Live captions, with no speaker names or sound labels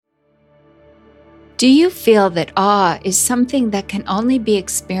Do you feel that awe is something that can only be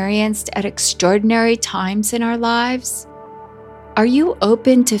experienced at extraordinary times in our lives? Are you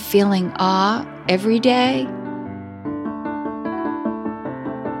open to feeling awe every day?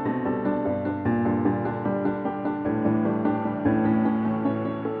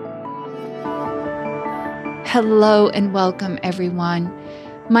 Hello and welcome, everyone.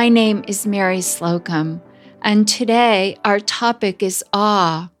 My name is Mary Slocum, and today our topic is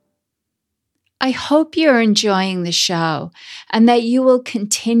awe. I hope you're enjoying the show and that you will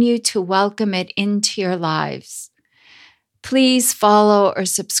continue to welcome it into your lives. Please follow or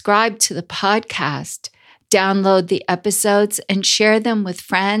subscribe to the podcast, download the episodes, and share them with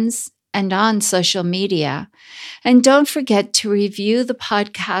friends and on social media. And don't forget to review the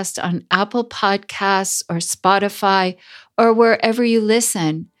podcast on Apple Podcasts or Spotify or wherever you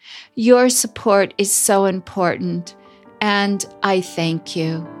listen. Your support is so important, and I thank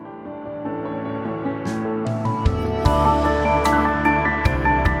you.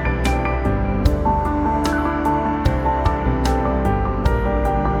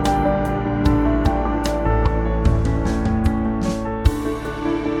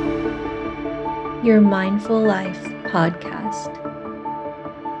 Your Mindful Life podcast.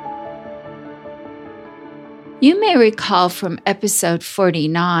 You may recall from episode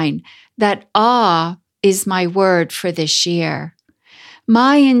 49 that awe is my word for this year.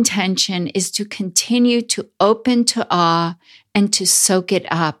 My intention is to continue to open to awe and to soak it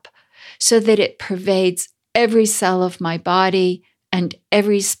up so that it pervades every cell of my body and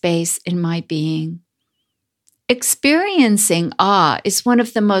every space in my being. Experiencing awe is one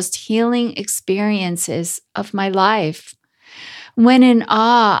of the most healing experiences of my life. When in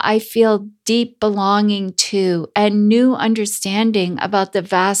awe, I feel deep belonging to and new understanding about the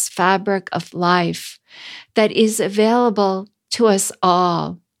vast fabric of life that is available to us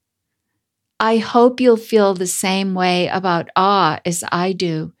all. I hope you'll feel the same way about awe as I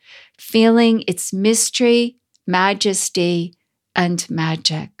do, feeling its mystery, majesty, and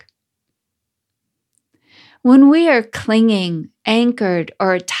magic. When we are clinging, anchored,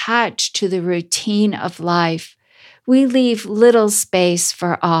 or attached to the routine of life, we leave little space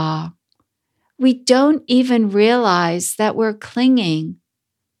for awe. We don't even realize that we're clinging.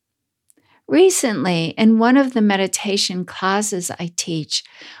 Recently, in one of the meditation classes I teach,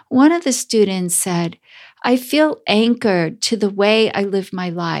 one of the students said, "I feel anchored to the way I live my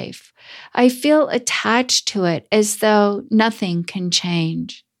life. I feel attached to it as though nothing can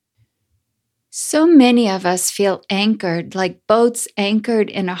change." So many of us feel anchored, like boats anchored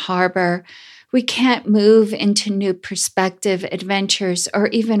in a harbor. We can't move into new perspective, adventures, or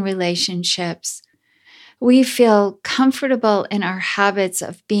even relationships. We feel comfortable in our habits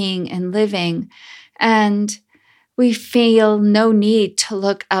of being and living, and we feel no need to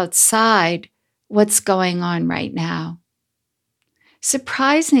look outside what's going on right now.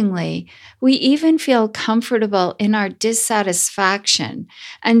 Surprisingly, we even feel comfortable in our dissatisfaction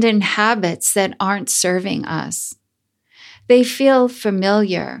and in habits that aren't serving us. They feel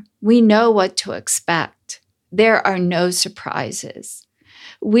familiar. We know what to expect. There are no surprises.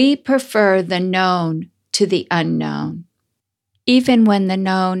 We prefer the known to the unknown, even when the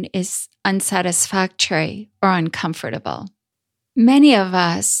known is unsatisfactory or uncomfortable. Many of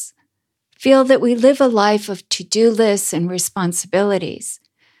us feel that we live a life of to-do lists and responsibilities.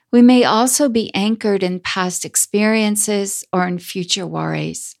 We may also be anchored in past experiences or in future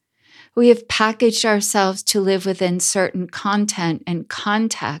worries. We have packaged ourselves to live within certain content and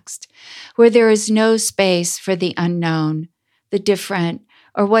context where there is no space for the unknown, the different,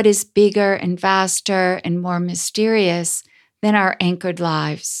 or what is bigger and vaster and more mysterious than our anchored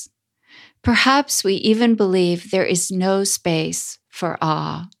lives. Perhaps we even believe there is no space for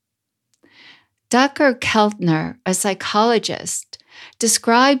awe. Dr. Keltner, a psychologist,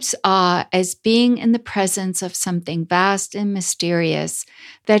 describes awe as being in the presence of something vast and mysterious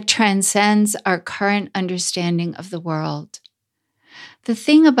that transcends our current understanding of the world. The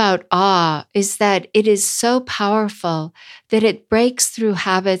thing about awe is that it is so powerful that it breaks through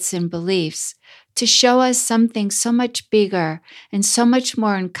habits and beliefs to show us something so much bigger and so much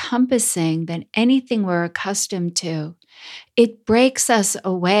more encompassing than anything we're accustomed to. It breaks us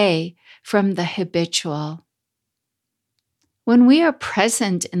away from the habitual. When we are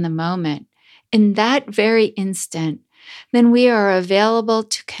present in the moment, in that very instant, then we are available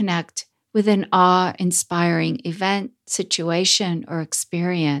to connect with an awe-inspiring event, situation, or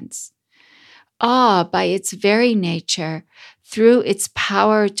experience. Awe, by its very nature, through its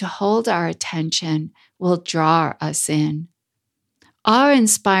power to hold our attention, will draw us in.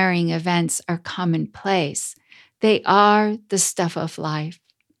 Awe-inspiring events are commonplace. They are the stuff of life.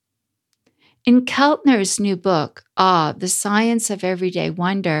 In Keltner's new book, Awe, The Science of Everyday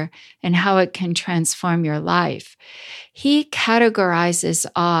Wonder and How It Can Transform Your Life, he categorizes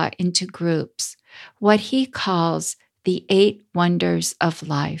awe into groups, what he calls the 8 wonders of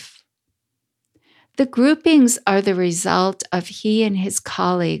life. The groupings are the result of he and his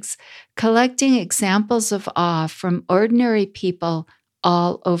colleagues collecting examples of awe from ordinary people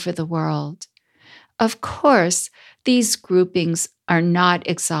all over the world. Of course, these groupings are not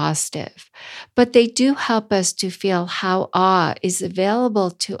exhaustive, but they do help us to feel how awe is available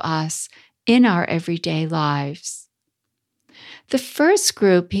to us in our everyday lives. The first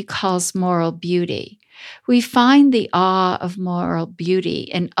group he calls moral beauty. We find the awe of moral beauty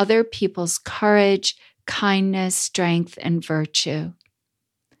in other people's courage, kindness, strength, and virtue.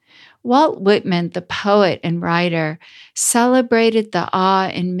 Walt Whitman, the poet and writer, celebrated the awe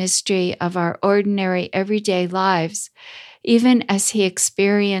and mystery of our ordinary everyday lives, even as he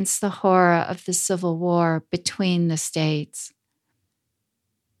experienced the horror of the Civil War between the states.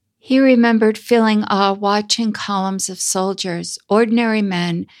 He remembered feeling awe watching columns of soldiers, ordinary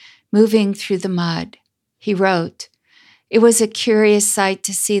men, moving through the mud. He wrote, "It was a curious sight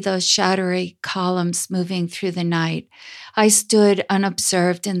to see those shadowy columns moving through the night. I stood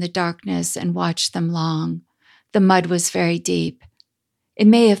unobserved in the darkness and watched them long. The mud was very deep. It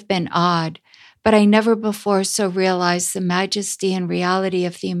may have been odd, but I never before so realized the majesty and reality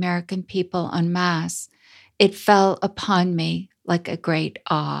of the American people en masse. It fell upon me like a great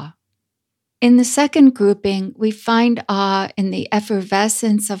awe." In the second grouping, we find awe in the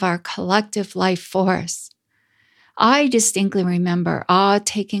effervescence of our collective life force. I distinctly remember awe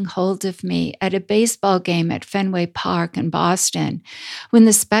taking hold of me at a baseball game at Fenway Park in Boston, when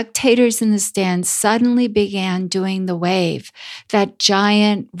the spectators in the stands suddenly began doing the wave, that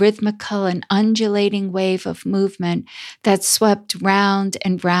giant, rhythmical, and undulating wave of movement that swept round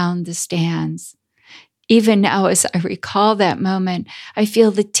and round the stands. Even now, as I recall that moment, I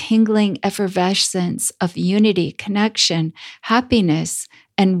feel the tingling effervescence of unity, connection, happiness,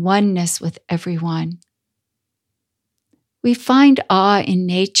 and oneness with everyone. We find awe in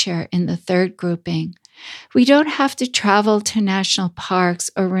nature in the third grouping. We don't have to travel to national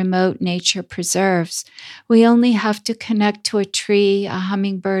parks or remote nature preserves. We only have to connect to a tree, a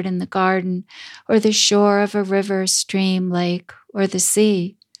hummingbird in the garden, or the shore of a river, stream, lake, or the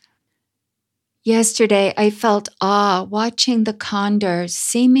sea. Yesterday, I felt awe watching the condors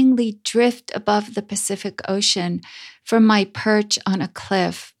seemingly drift above the Pacific Ocean from my perch on a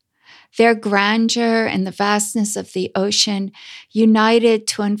cliff. Their grandeur and the vastness of the ocean united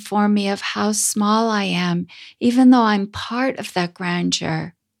to inform me of how small I am, even though I'm part of that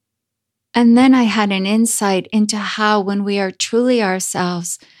grandeur. And then I had an insight into how, when we are truly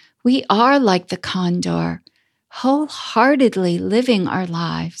ourselves, we are like the condor, wholeheartedly living our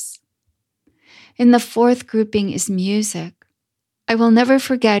lives. In the fourth grouping is music. I will never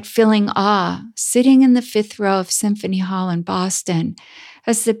forget feeling awe sitting in the 5th row of Symphony Hall in Boston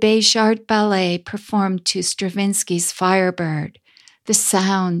as the Béjart Ballet performed to Stravinsky's Firebird. The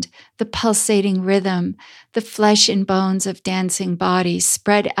sound, the pulsating rhythm, the flesh and bones of dancing bodies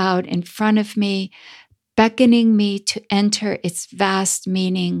spread out in front of me, beckoning me to enter its vast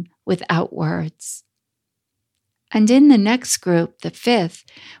meaning without words. And in the next group, the 5th,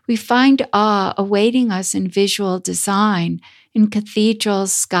 we find awe awaiting us in visual design, in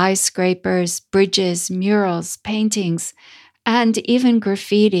cathedrals, skyscrapers, bridges, murals, paintings, and even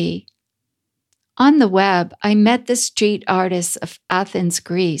graffiti. On the web, I met the street artists of Athens,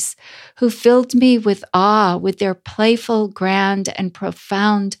 Greece, who filled me with awe with their playful, grand, and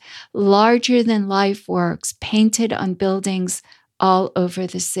profound, larger-than-life works painted on buildings all over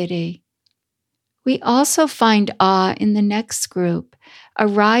the city. We also find awe in the next group,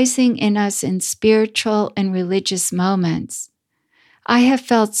 arising in us in spiritual and religious moments. I have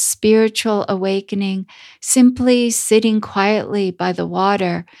felt spiritual awakening simply sitting quietly by the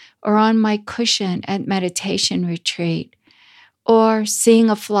water or on my cushion at meditation retreat, or seeing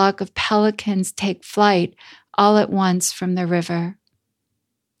a flock of pelicans take flight all at once from the river.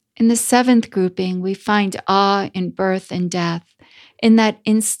 In the 7th grouping, we find awe in birth and death, in that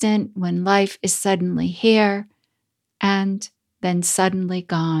instant when life is suddenly here and then suddenly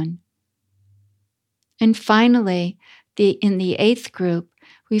gone. And finally, in the 8th group,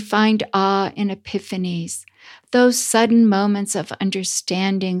 we find awe in epiphanies, those sudden moments of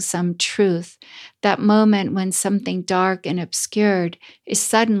understanding some truth, that moment when something dark and obscured is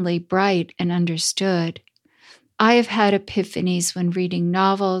suddenly bright and understood. I have had epiphanies when reading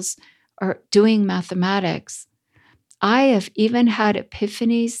novels or doing mathematics. I have even had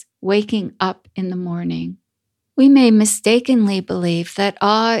epiphanies waking up in the morning. We may mistakenly believe that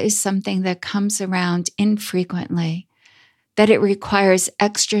awe is something that comes around infrequently, that it requires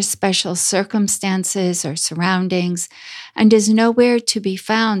extra special circumstances or surroundings, and is nowhere to be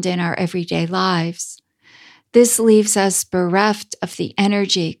found in our everyday lives. This leaves us bereft of the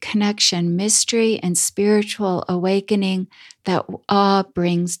energy, connection, mystery, and spiritual awakening that awe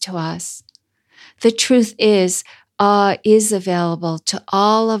brings to us. The truth is, awe is available to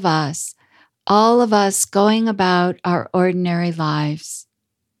all of us going about our ordinary lives.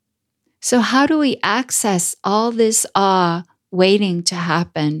 So how do we access all this awe waiting to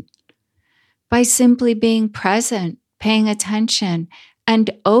happen? By simply being present, paying attention, and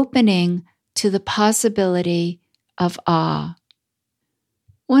opening to the possibility of awe.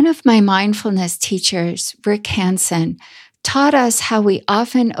 One of my mindfulness teachers, Rick Hanson, taught us how we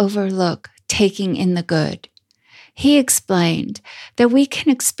often overlook taking in the good. He explained that we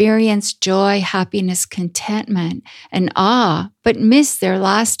can experience joy, happiness, contentment, and awe, but miss their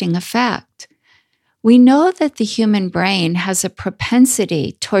lasting effect. We know that the human brain has a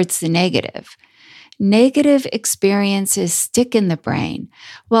propensity towards the negative. Negative experiences stick in the brain,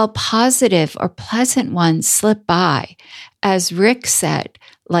 while positive or pleasant ones slip by, as Rick said,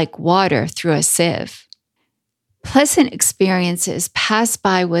 like water through a sieve. Pleasant experiences pass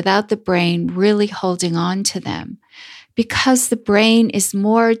by without the brain really holding on to them, because the brain is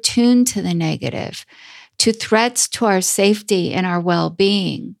more attuned to the negative, to threats to our safety and our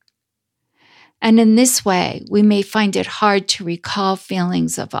well-being. And in this way, we may find it hard to recall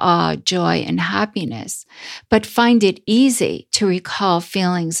feelings of awe, joy, and happiness, but find it easy to recall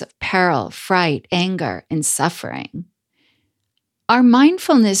feelings of peril, fright, anger, and suffering. Our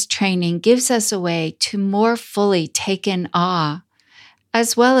mindfulness training gives us a way to more fully take in awe,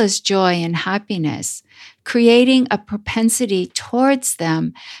 as well as joy and happiness, creating a propensity towards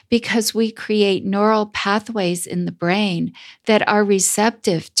them because we create neural pathways in the brain that are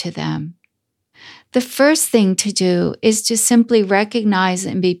receptive to them. The first thing to do is to simply recognize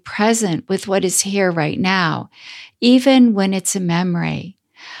and be present with what is here right now, even when it's a memory.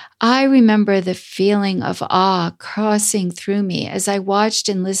 I remember the feeling of awe crossing through me as I watched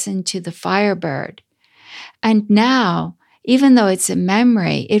and listened to the Firebird. And now, even though it's a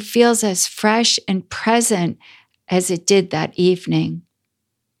memory, it feels as fresh and present as it did that evening.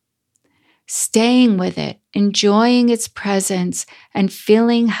 Staying with it, enjoying its presence, and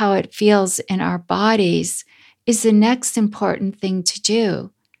feeling how it feels in our bodies is the next important thing to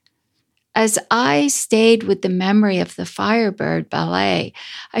do. As I stayed with the memory of the Firebird ballet,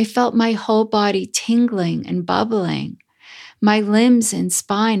 I felt my whole body tingling and bubbling. My limbs and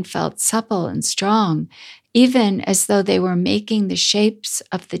spine felt supple and strong, even as though they were making the shapes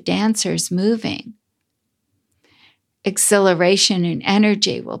of the dancers moving. Exhilaration and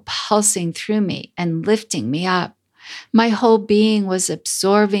energy were pulsing through me and lifting me up. My whole being was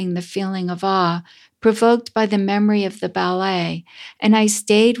absorbing the feeling of awe provoked by the memory of the ballet, and I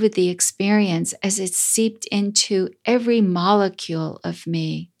stayed with the experience as it seeped into every molecule of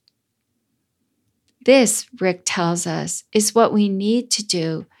me. This, Rick tells us, is what we need to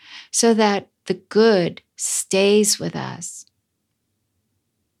do so that the good stays with us.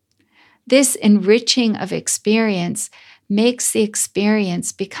 This enriching of experience makes the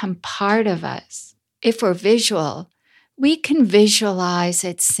experience become part of us. If we're visual, we can visualize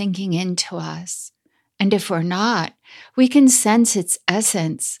it sinking into us. And if we're not, we can sense its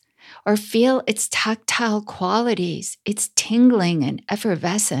essence or feel its tactile qualities, its tingling and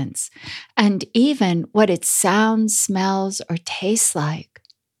effervescence, and even what it sounds, smells, or tastes like.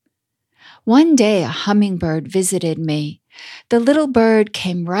 One day, a hummingbird visited me. The little bird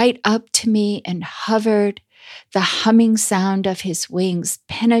came right up to me and hovered, the humming sound of his wings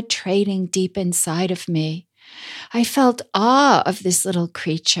penetrating deep inside of me. I felt awe of this little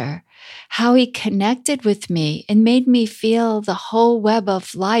creature, how he connected with me and made me feel the whole web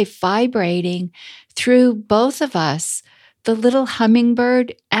of life vibrating through both of us, the little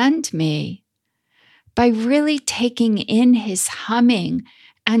hummingbird and me. By really taking in his humming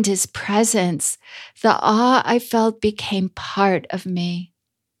and his presence, the awe I felt became part of me.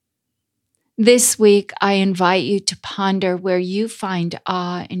 This week, I invite you to ponder where you find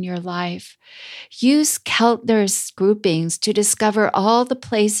awe in your life. Use Keltner's groupings to discover all the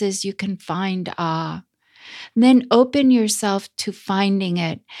places you can find awe. Then open yourself to finding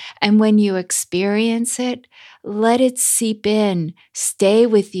it, and when you experience it, let it seep in, stay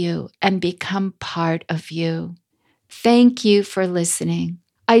with you, and become part of you. Thank you for listening.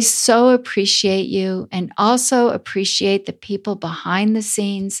 I so appreciate you and also appreciate the people behind the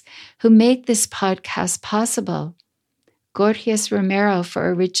scenes who make this podcast possible. Gorgias Romero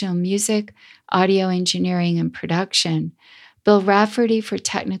for original music, audio engineering, and production, Bill Rafferty for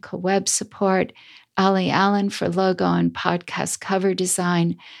technical web support, Ali Allen for logo and podcast cover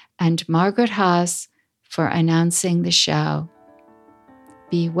design, and Margaret Haas for announcing the show.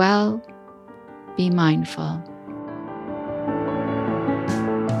 Be well, be mindful.